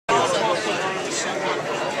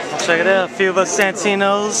Check it out, a few of us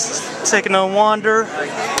Santinos taking a wander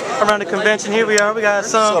around the convention. Here we are, we got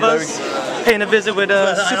some of us paying a visit with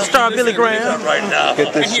Superstar Billy Graham. Right now.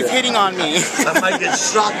 And he's hitting on me. I might get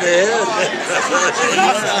shot in the head.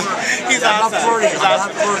 He's I'm awesome. not flirting. I'm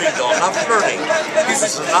not flirting, though. I'm not flirting. This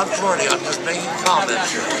is not flirting. I'm just making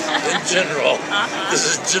comments in general. This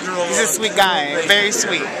is general. He's a sweet guy. Very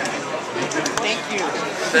sweet. Thank you.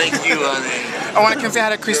 Thank you, honey. I want to come say hi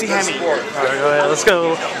to Christy Hemme. Alright, go ahead, let's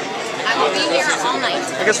go. I will be here all night.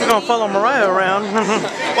 I guess we're gonna follow Mariah around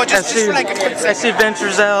Well, just for like a quick as she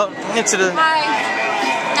ventures out into the. Hi.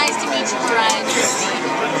 Nice to meet you, Mariah and Christy.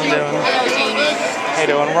 How you doing? Hello, Jamie. How you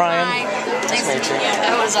doing, Ryan? Hi. Nice to meet you.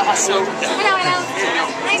 That was awesome. Hello.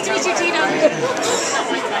 Nice to meet you, Tito.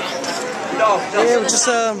 Yeah, we're just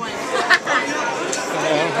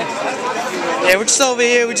yeah, we're just over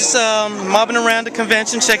here. We're just mobbing around the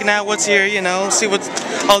convention, checking out what's here. You know, see what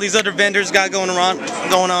all these other vendors got going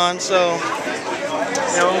on. So,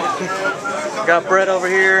 you know, got Brett over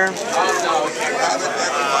here,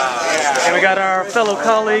 and we got our fellow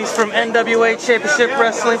colleagues from NWA Championship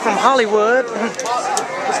Wrestling from Hollywood.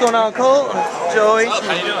 What's going on, Cole? Joey?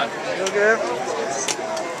 How you doing? Real good.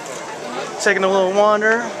 Taking a little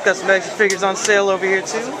wander. Got some extra figures on sale over here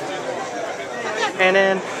too. And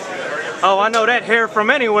then, oh, I know that hair from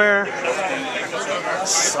anywhere.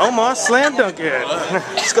 Omar Slam Dunk it.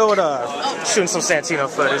 Let's go with shooting some Santino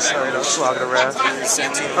footage. So, you know, slogging around.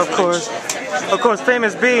 Of course,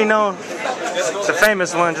 Famous B, no, the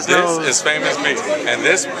famous one just knows. This is Famous B, and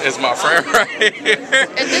this is my friend right here.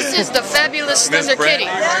 And this is the fabulous Slender Kitty.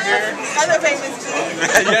 Other famous B.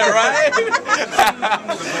 Yeah, right?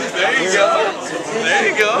 There you go.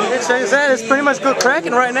 There you go. Check this out. It's pretty much good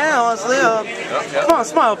cracking right now. Honestly. Come on,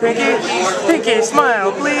 smile, Pinky. Pinky,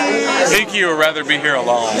 smile, please. Pinky would rather be here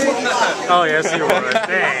alone. Oh, yes, you would.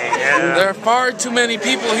 Dang, yeah. There are far too many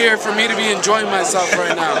people here for me to be enjoying myself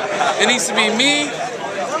right now. It needs to be me.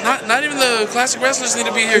 Not even the classic wrestlers need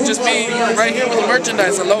to be here. Just me right here with the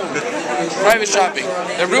merchandise alone. Private shopping.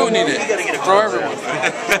 They're ruining it for everyone.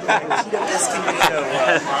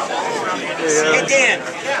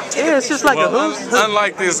 Yeah, it's just like a who's.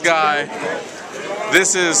 Unlike this guy,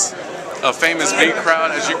 this is a Famous B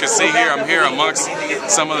crowd. As you can see here, I'm here amongst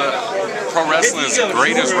some of the pro wrestling's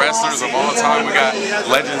greatest wrestlers of all time. We got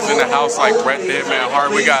legends in the house like Bret Deadman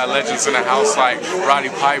Hart. We got legends in the house like Roddy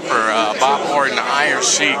Piper, Bob Orton, the Iron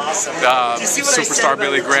Sheik, Superstar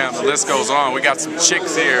Billy Graham. The list goes on. We got some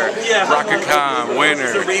chicks here. Rocket Khan,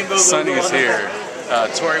 Winner, Sonny's here.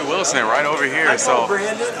 Tori Wilson right over here. So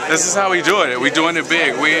this is how we do it. We doing it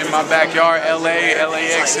big. We in my backyard, LA,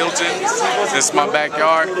 LAX, Hilton. This is my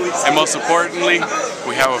backyard. And most importantly,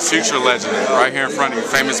 we have a future legend right here in front of you,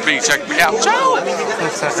 Famous B. Check me out. Ciao!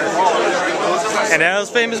 And that was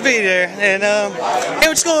Famous B there. And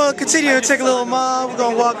we're just going to continue to take a little mob. We're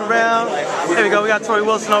going to walk around. There we go. We got Tori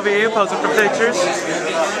Wilson over here posing for pictures.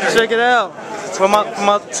 Check it out. For my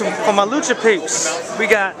Lucha peeps, we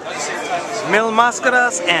got Mil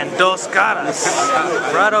Máscaras and Dos Caras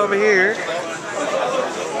right over here.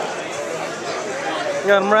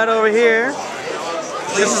 Got them right over here.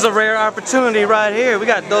 This is a rare opportunity right here. We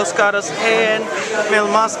got Dos Caras and Mil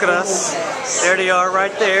Máscaras. There they are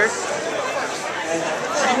right there.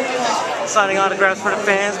 Signing autographs for the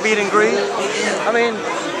fans, meet and greet. I mean,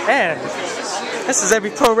 man, this is every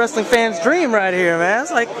pro wrestling fan's dream right here, man.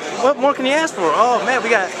 It's like, what more can you ask for? Oh man, we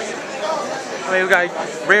got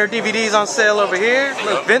rare DVDs on sale over here.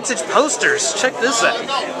 Look, vintage posters. Check this out.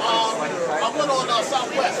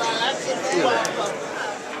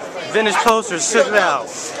 Vintage posters. Check it out.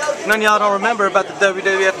 None of y'all don't remember about the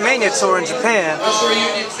WWF Mania tour in Japan.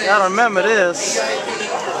 Y'all don't remember this.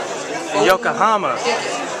 In Yokohama.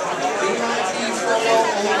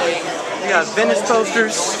 We got vintage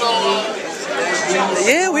posters.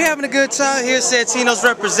 Yeah, we're having a good time here. Santino's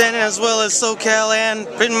representing as well as SoCal and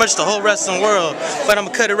pretty much the whole wrestling world. But I'm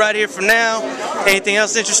going to cut it right here for now. Anything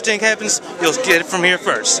else interesting happens, you'll get it from here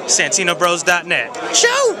first. SantinoBros.net.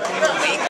 Ciao!